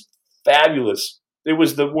 It was fabulous. It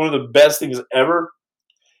was one of the best things ever.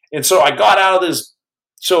 And so I got out of this.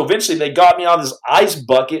 So eventually they got me out of this ice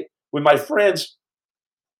bucket with my friends,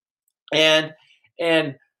 and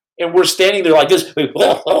we're standing there like this,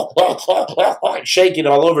 shaking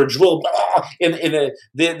all over, drill, and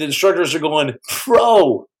the instructors are going,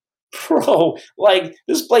 bro, like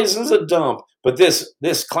this place is a dump. But this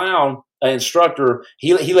clown instructor,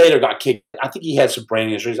 he later got kicked. I think he had some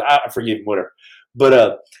brain injuries. I forgive him, whatever.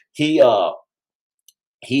 But he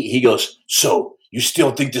goes, so you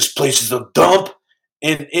still think this place is a dump?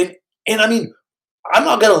 And I mean, I'm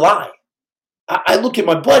not gonna lie. I look at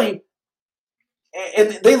my buddy,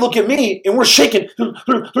 and they look at me, and we're shaking.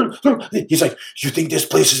 He's like, you think this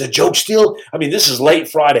place is a joke still? I mean, this is late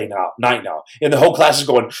Friday night now. And the whole class is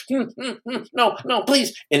going, no,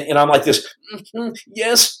 please. And I'm like this,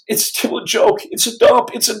 yes, it's still a joke. It's a dump.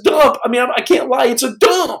 It's a dump. I mean, I can't lie. It's a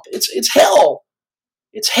dump. It's hell.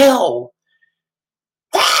 It's hell.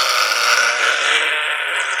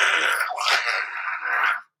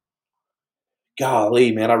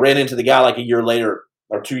 Golly, man. I ran into the guy like a year later,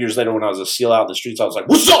 or 2 years later when I was a SEAL out in the streets. I was like,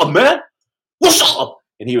 what's up, man? What's up?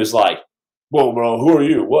 And he was like, whoa, bro, who are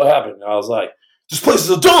you? What happened? And I was like, this place is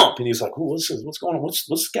a dump. And he's like, what's going on? What's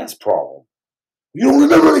this guy's problem? You don't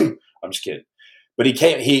remember me? I'm just kidding. But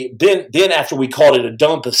then after we called it a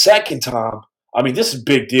dump a second time, I mean, this is a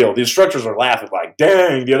big deal. The instructors are laughing like,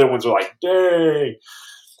 dang. The other ones are like, dang.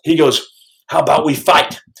 He goes, how about we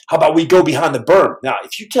fight? How about we go behind the berm? Now,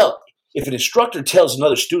 if an instructor tells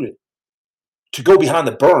another student to go behind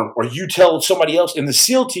the berm, or you tell somebody else in the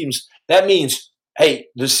SEAL teams, that means, hey,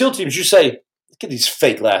 the SEAL teams, you say, get these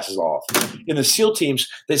fake glasses off. In the SEAL teams,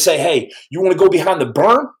 they say, hey, you want to go behind the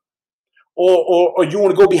berm, or you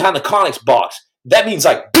want to go behind the Connex box? That means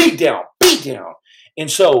like beat down.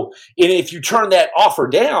 And so, if you turn that offer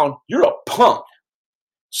down, you're a punk.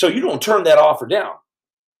 So you don't turn that off or down.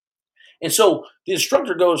 And so the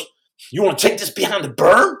instructor goes, you want to take this behind the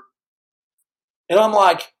berm? And I'm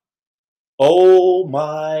like, oh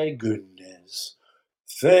my goodness.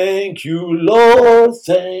 Thank you, Lord.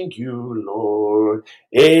 Thank you, Lord.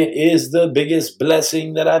 It is the biggest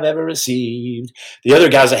blessing that I've ever received. The other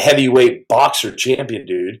guy's a heavyweight boxer champion,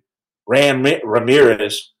 dude.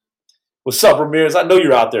 Ramirez. What's up, Ramirez? I know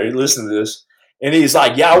you're out there. You listen to this. And he's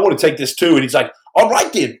like, yeah, I want to take this too. And he's like, all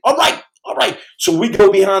right, then. All right. All right. So we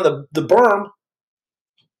go behind the berm.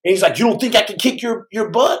 And he's like, you don't think I can kick your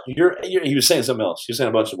butt? He was saying something else. He was saying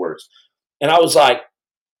a bunch of words. And I was like,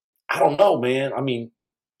 I don't know, man. I mean,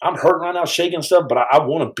 I'm hurting right now, shaking stuff, but I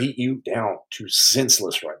want to beat you down to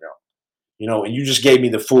senseless right now. And you just gave me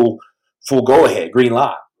the full go ahead, green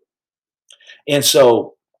light. And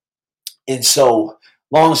so,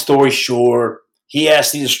 long story short, he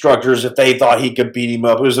asked the instructors if they thought he could beat him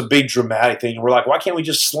up. It was a big dramatic thing. And we're like, why can't we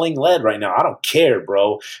just sling lead right now? I don't care,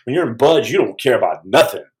 bro. When you're in BUD/S, you don't care about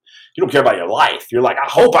nothing. You don't care about your life. You're like, I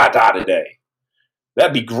hope I die today.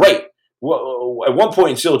 That'd be great. Well, at one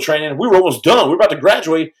point in SEAL training, we were almost done. We were about to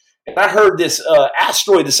graduate. And I heard this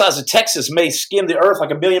asteroid the size of Texas may skim the earth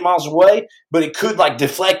like 1 million miles away, but it could like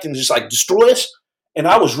deflect and just like destroy us. And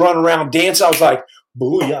I was running around dancing. I was like,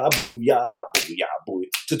 booyah, booyah, booyah, booyah.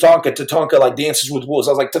 Tatanka, Tatanka, like Dances with Wolves.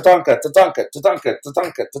 I was like, Tatanka, Tatanka, Tatanka,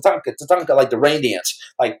 Tatanka, Tatanka, Tatanka, like the rain dance.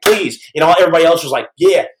 Like, please. Everybody else was like,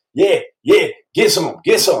 yeah, yeah, yeah, get some,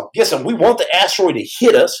 get some, get some. We want the asteroid to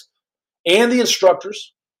hit us and the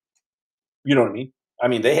instructors. You know what I mean? I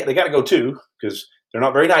mean, they got to go too because they're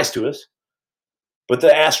not very nice to us. But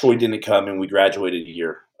the asteroid didn't come, and we graduated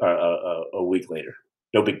a week later.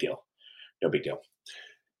 No big deal. No big deal.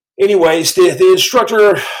 Anyways, the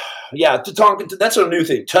instructor, yeah, Tatanka, that's a new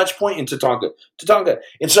thing. Touch point in Tatanka.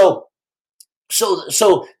 And so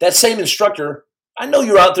that same instructor, I know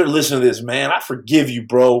you're out there listening to this, man. I forgive you,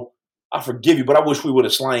 bro. I forgive you, but I wish we would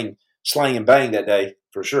have slang and bang that day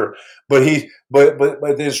for sure. But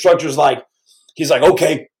the instructor's like, he's like,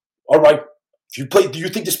 okay, all right. Do you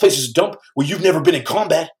think this place is a dump? Well, you've never been in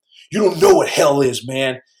combat. You don't know what hell is,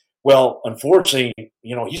 man. Well, unfortunately,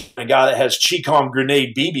 he's a guy that has Chicom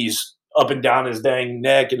grenade BBs up and down his dang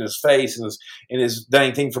neck and his face and his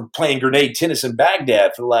dang thing from playing grenade tennis in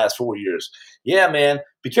Baghdad for the last 4 years. Yeah, man,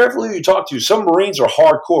 be careful who you talk to. Some Marines are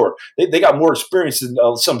hardcore. They got more experience than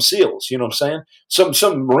some SEALs. You know what I'm saying?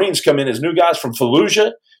 Some Marines come in as new guys from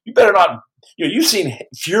Fallujah. You better not. You've seen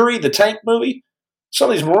Fury, the tank movie.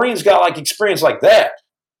 Some of these Marines got like experience like that.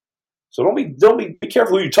 So be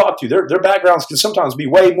careful who you talk to. Their backgrounds can sometimes be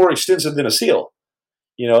way more extensive than a SEAL.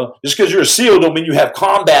 Just because you're a SEAL don't mean you have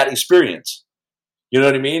combat experience. You know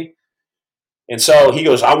what I mean? And so he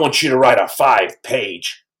goes, I want you to write a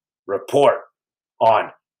 5-page report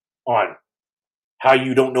on how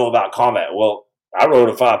you don't know about combat. Well, I wrote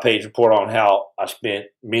a 5-page report on how I spent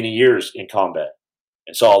many years in combat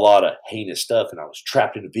and saw a lot of heinous stuff. And I was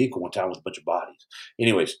trapped in a vehicle one time with a bunch of bodies.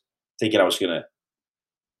 Anyways, thinking I was going to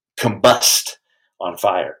combust on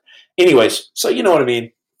fire. Anyways, so you know what I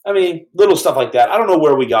mean? I mean, little stuff like that. I don't know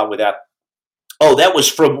where we got with that. Oh, that was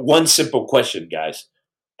from one simple question, guys.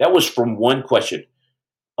 That was from one question.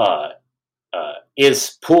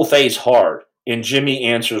 Is pull phase hard? And Jimmy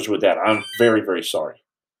answers with that. I'm very, very sorry.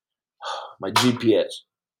 My GPS.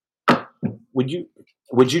 Would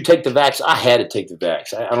you take the vax? I had to take the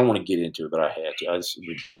vax. I don't want to get into it, but I had to.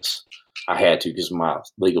 I had to because of my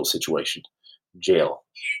legal situation. Jail.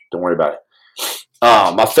 Don't worry about it.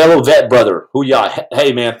 My fellow vet brother.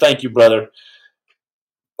 Hey, man. Thank you, brother.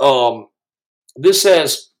 This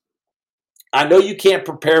says, I know you can't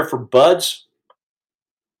prepare for BUD/S,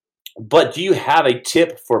 but do you have a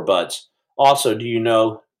tip for BUD/S? Also, do you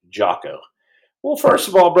know Jocko? Well, first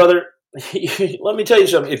of all, brother, let me tell you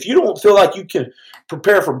something. If you don't feel like you can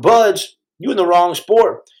prepare for BUD/S, you're in the wrong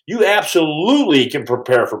sport. You absolutely can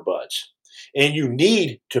prepare for BUD/S, and you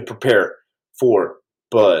need to prepare for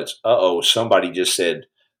BUD/S. Somebody just said,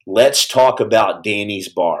 let's talk about Danny's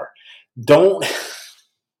Bar. Don't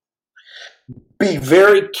be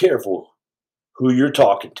very careful who you're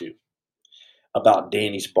talking to about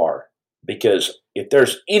Danny's Bar, because if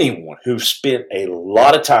there's anyone who's spent a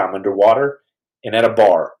lot of time underwater and at a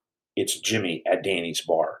bar, it's Jimmy at Danny's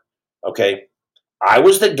Bar. Okay? I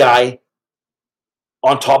was the guy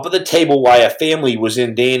on top of the table while a family was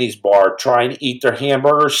in Danny's Bar trying to eat their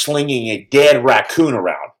hamburger, slinging a dead raccoon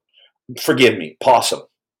around. Forgive me, possum.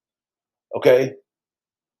 Okay?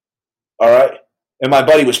 All right? And my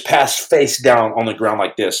buddy was passed face down on the ground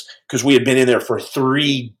like this because we had been in there for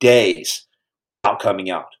 3 days without coming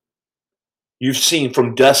out. You've seen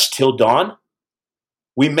From Dusk Till Dawn?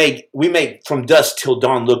 We make From Dusk Till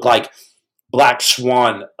Dawn look like Black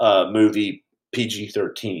Swan movie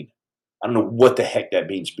PG-13. I don't know what the heck that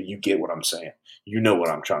means, but you get what I'm saying. You know what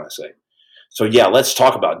I'm trying to say. So yeah, let's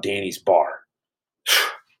talk about Danny's Bar.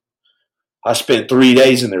 I spent 3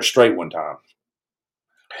 days in there straight one time.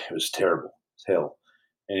 It was terrible as hell.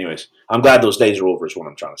 Anyways, I'm glad those days are over is what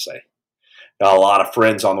I'm trying to say. Got a lot of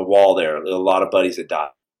friends on the wall there, a lot of buddies that died.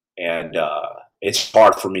 And it's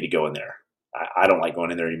hard for me to go in there. I don't like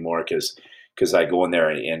going in there anymore because I go in there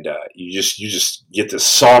and you just get this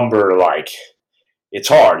somber, like, it's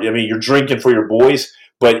hard. I mean, you're drinking for your boys,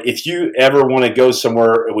 but if you ever want to go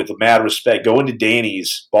somewhere with mad respect, go into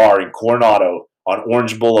Danny's Bar in Coronado on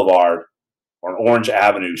Orange Boulevard or Orange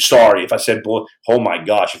Avenue. Sorry if I said, oh my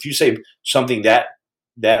gosh, if you say something that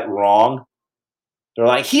wrong, they're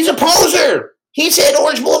like, he's a poser. He said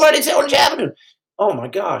Orange Boulevard, it's Orange Avenue. Oh my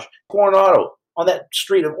gosh, Coronado on that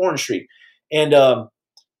street of Orange Street. And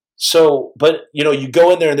but you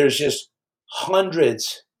go in there and there's just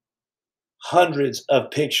hundreds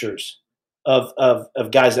of pictures of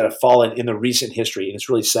guys that have fallen in the recent history, and it's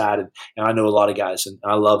really sad. And I know a lot of guys, and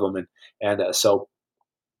I love them, and so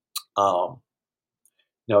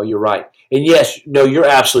no, you're right. And yes, no, you're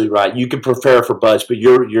absolutely right. You can prepare for buds, but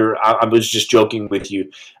I was just joking with you.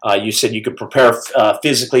 You said you could prepare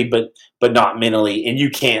physically, but not mentally, and you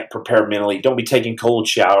can't prepare mentally. Don't be taking cold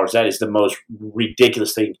showers. That is the most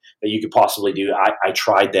ridiculous thing that you could possibly do. I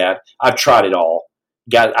tried that. I've tried it all.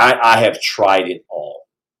 I have tried it all.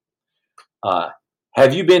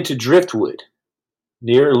 Have you been to Driftwood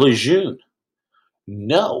near Lejeune?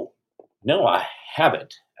 No, I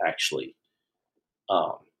haven't actually.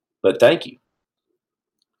 But thank you.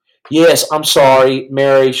 Yes, I'm sorry,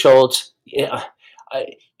 Mary Schultz. Yeah,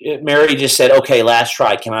 Mary just said, "Okay, last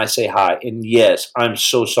try. Can I say hi?" And yes, I'm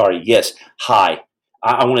so sorry. Yes, hi.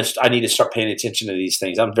 I need to start paying attention to these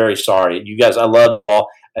things. I'm very sorry, you guys. I love you all,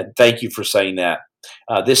 and thank you for saying that.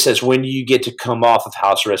 This says, "When do you get to come off of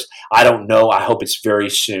house arrest?" I don't know. I hope it's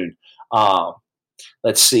very soon.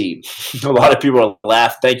 Let's see. A lot of people are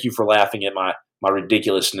laughing. Thank you for laughing at my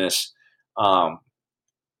ridiculousness.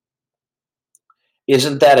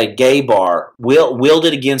 Isn't that a gay bar? Willed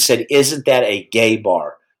it again said, isn't that a gay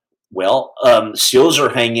bar? Well, SEALs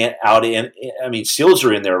are hanging out SEALs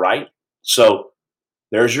are in there, right? So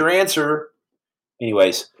there's your answer.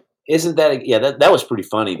 Anyways, isn't that, that was pretty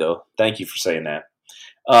funny though. Thank you for saying that.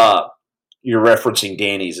 You're referencing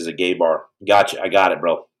Danny's as a gay bar. Gotcha. I got it,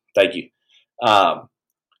 bro. Thank you. A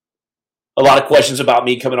lot of questions about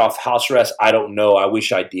me coming off house arrest. I don't know. I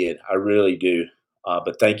wish I did. I really do.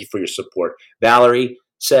 But thank you for your support. Valerie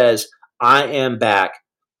says, I am back.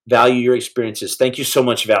 Value your experiences. Thank you so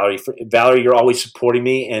much, Valerie. Valerie, you're always supporting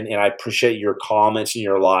me, and I appreciate your comments and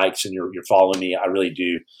your likes and your following me. I really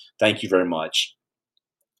do. Thank you very much.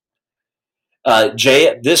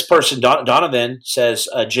 This person, Donovan, says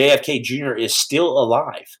JFK Jr. is still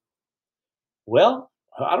alive. Well,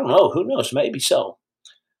 I don't know. Who knows? Maybe so.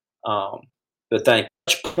 But thank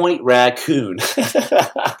you. Point Raccoon.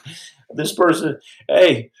 This person,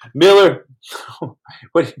 hey, Miller,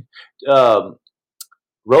 what?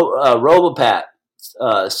 Robopat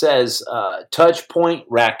says Touch Point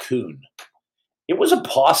Raccoon. It was a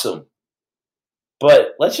possum,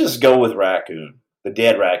 but let's just go with raccoon. The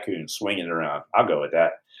dead raccoon swinging around. I'll go with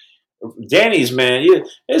that. Danny's, man,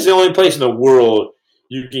 it's the only place in the world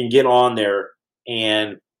you can get on there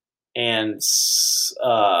and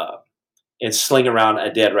sling around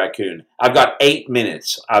a dead raccoon. I've got 8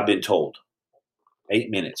 minutes, I've been told. 8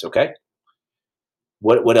 minutes, okay?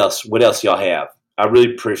 What else? What else y'all have? I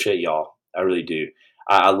really appreciate y'all. I really do.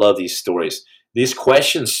 I love these stories. These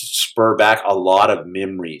questions spur back a lot of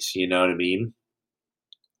memories, you know what I mean?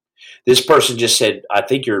 This person just said, I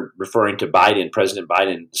think you're referring to Biden, President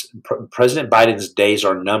Biden. President Biden's days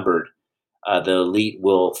are numbered. The elite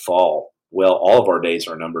will fall. Well, all of our days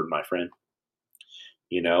are numbered, my friend.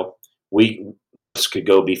 You know, this could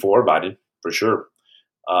go before Biden for sure.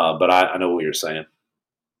 But I know what you're saying.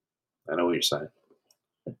 I know what you're saying.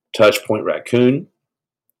 Touch Point Raccoon.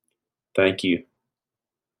 Thank you.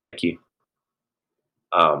 Thank you.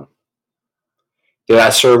 Did I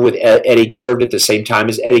serve with Eddie? Served at the same time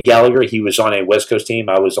as Eddie Gallagher. He was on a West Coast team.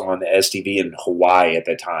 I was on the STV in Hawaii at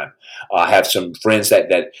that time. I have some friends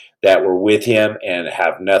that were with him and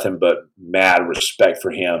have nothing but mad respect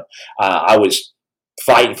for him. I was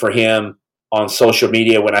fighting for him on social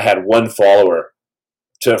media when I had one follower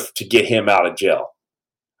to get him out of jail.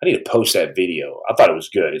 I need to post that video. I thought it was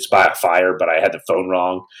good. It's by a fire, but I had the phone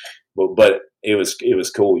wrong. But it was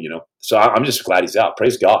cool, you know. So I'm just glad he's out.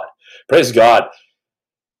 Praise God. Praise God.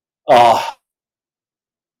 Our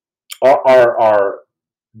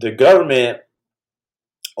the government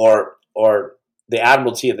or the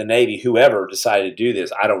Admiralty of the Navy, whoever decided to do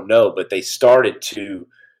this, I don't know, but they started to.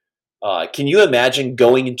 Can you imagine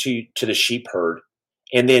going into the sheep herd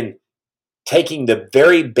and then taking the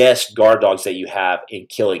very best guard dogs that you have and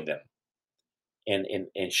killing them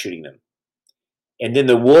and shooting them? And then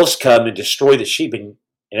the wolves come and destroy the sheep, and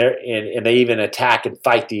they even attack and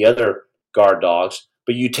fight the other guard dogs.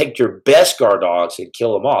 But you take your best guard dogs and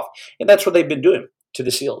kill them off, and that's what they've been doing to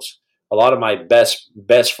the seals. A lot of my best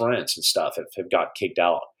friends and stuff have got kicked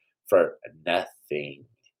out for nothing.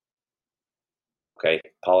 Okay,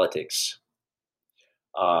 politics.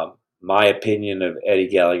 My opinion of Eddie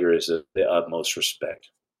Gallagher is of the utmost respect,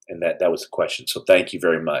 and that was the question. So thank you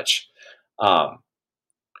very much.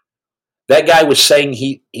 That guy was saying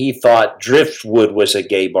he thought Driftwood was a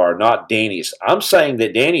gay bar, not Danny's. I'm saying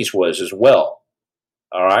that Danny's was as well.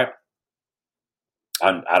 All right.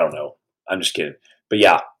 I don't know. I'm just kidding. But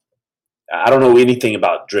yeah, I don't know anything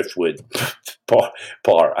about Driftwood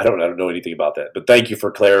bar. I don't know anything about that. But thank you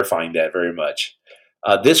for clarifying that very much.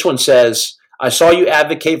 This one says, I saw you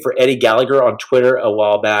advocate for Eddie Gallagher on Twitter a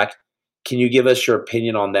while back. Can you give us your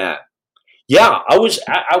opinion on that? Yeah, I was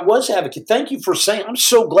advocating. Thank you for saying. I'm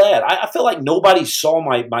so glad. I feel like nobody saw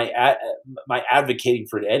my advocating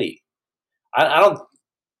for Eddie. I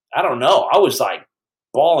don't know. I was like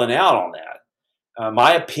bawling out on that.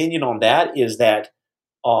 My opinion on that is that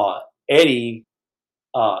Eddie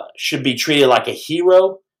should be treated like a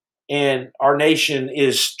hero, and our nation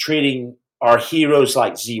is treating our heroes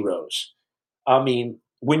like zeros. I mean,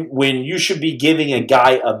 when you should be giving a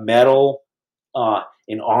guy a medal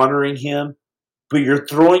and honoring him, but you're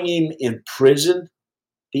throwing him in prison,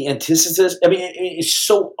 the antithesis, I mean, it's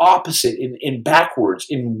so opposite and backwards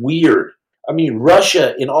and weird. I mean,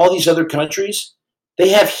 Russia and all these other countries, they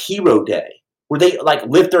have Hero Day where they like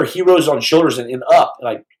lift their heroes on shoulders and up.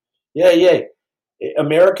 Like, yeah.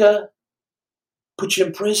 America, put you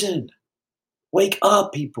in prison. Wake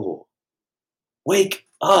up, people. Wake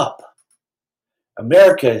up.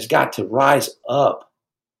 America has got to rise up.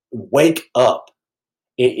 Wake up.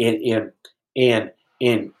 And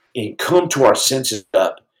come to our senses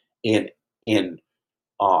up and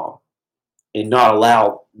not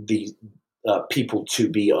allow the people to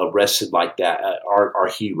be arrested like that. Our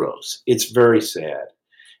heroes. It's very sad,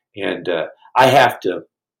 and I have to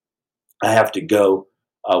go.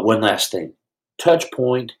 One last thing, Touch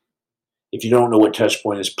Point. If you don't know what Touch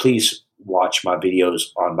Point is, please watch my videos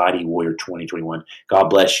on Mighty Warrior 2021. God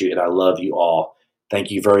bless you, and I love you all.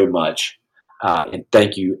 Thank you very much. And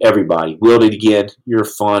thank you, everybody. Willed it again. You're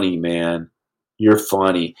funny, man. You're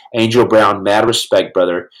funny. Angel Brown, mad respect,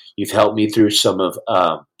 brother. You've helped me through some of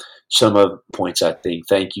points, I think.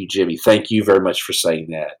 Thank you, Jimmy. Thank you very much for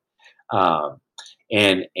saying that.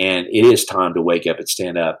 And it is time to wake up and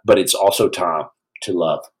stand up, but it's also time to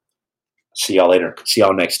love. See y'all later. See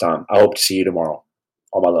y'all next time. I hope to see you tomorrow.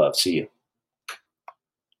 All my love. See you.